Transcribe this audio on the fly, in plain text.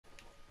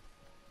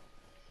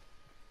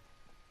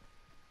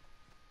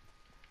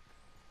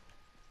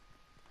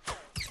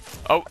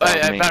Oh,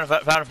 hey, I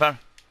found him.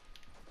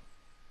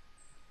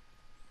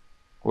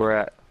 Where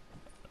at?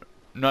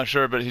 Not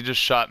sure, but he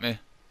just shot me.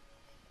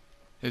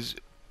 He's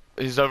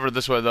over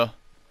this way though.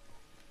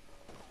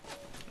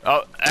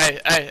 Oh,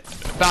 hey,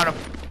 found him.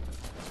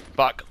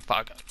 Fuck.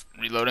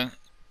 Reloading.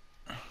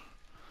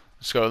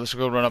 Let's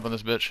go run up on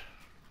this bitch.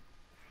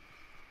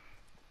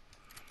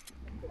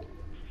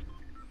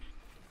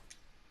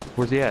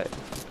 Where's he at?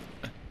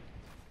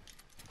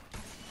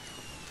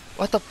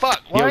 What the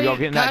fuck? Yo, y'all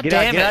get out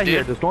dude.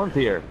 here. The storm's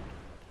here.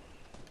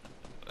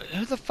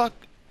 Who the fuck?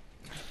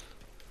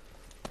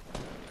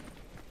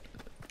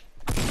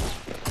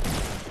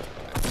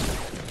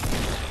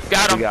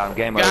 Got him. We got him.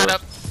 Game Got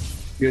over. him.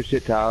 Good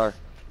shit, Tyler.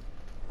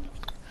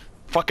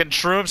 Fucking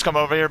shrooms come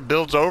over here,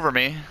 builds over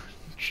me.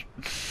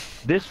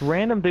 This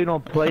random dude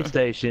on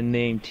PlayStation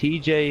named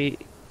TJ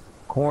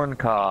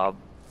Corncob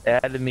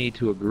added me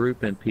to a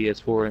group in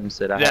PS4 and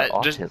said I have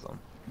autism.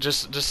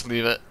 Just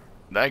leave it.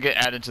 I get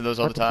added to those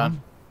all the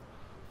time.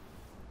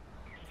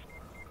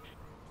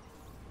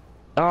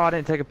 Oh, I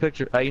didn't take a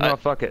picture. You know what?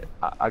 Fuck it.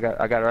 I got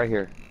it right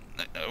here.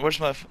 Where's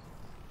my?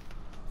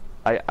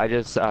 I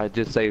just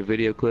saved a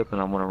video clip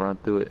and I'm gonna run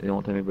through it. It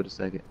won't take me but a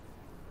second.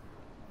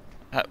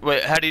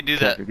 Wait, how do you do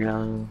that?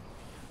 Share.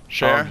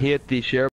 Share. Hit the share